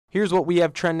Here's what we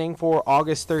have trending for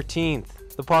August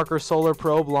 13th. The Parker Solar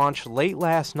Probe launched late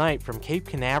last night from Cape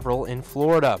Canaveral in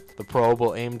Florida. The probe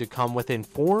will aim to come within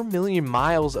 4 million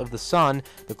miles of the sun,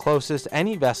 the closest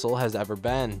any vessel has ever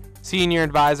been. Senior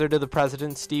advisor to the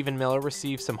president, Stephen Miller,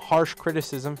 received some harsh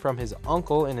criticism from his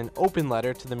uncle in an open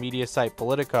letter to the media site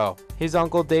Politico. His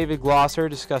uncle, David Glosser,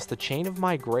 discussed the chain of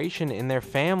migration in their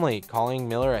family, calling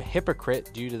Miller a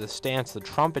hypocrite due to the stance the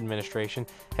Trump administration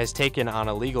has taken on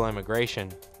illegal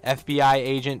immigration. FBI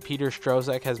agent Peter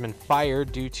Strzok has been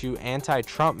fired due to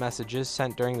anti-Trump messages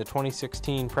sent during the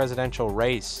 2016 presidential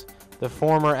race. The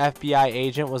former FBI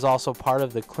agent was also part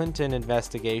of the Clinton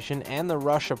investigation and the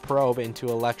Russia probe into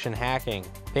election hacking.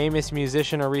 Famous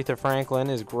musician Aretha Franklin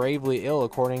is gravely ill,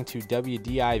 according to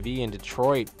WDIV in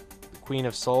Detroit. The Queen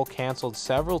of Soul canceled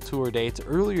several tour dates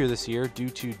earlier this year due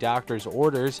to doctor's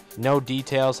orders. No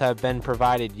details have been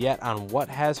provided yet on what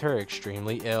has her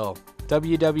extremely ill.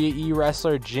 WWE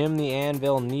wrestler Jim the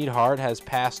Anvil Neidhart has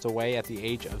passed away at the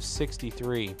age of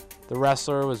 63. The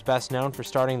wrestler was best known for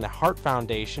starting the Hart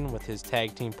Foundation with his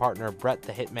tag team partner Bret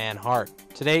the Hitman Hart.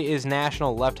 Today is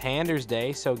National Left-Handers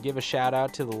Day, so give a shout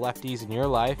out to the lefties in your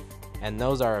life. And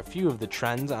those are a few of the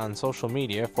trends on social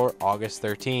media for August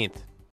 13th.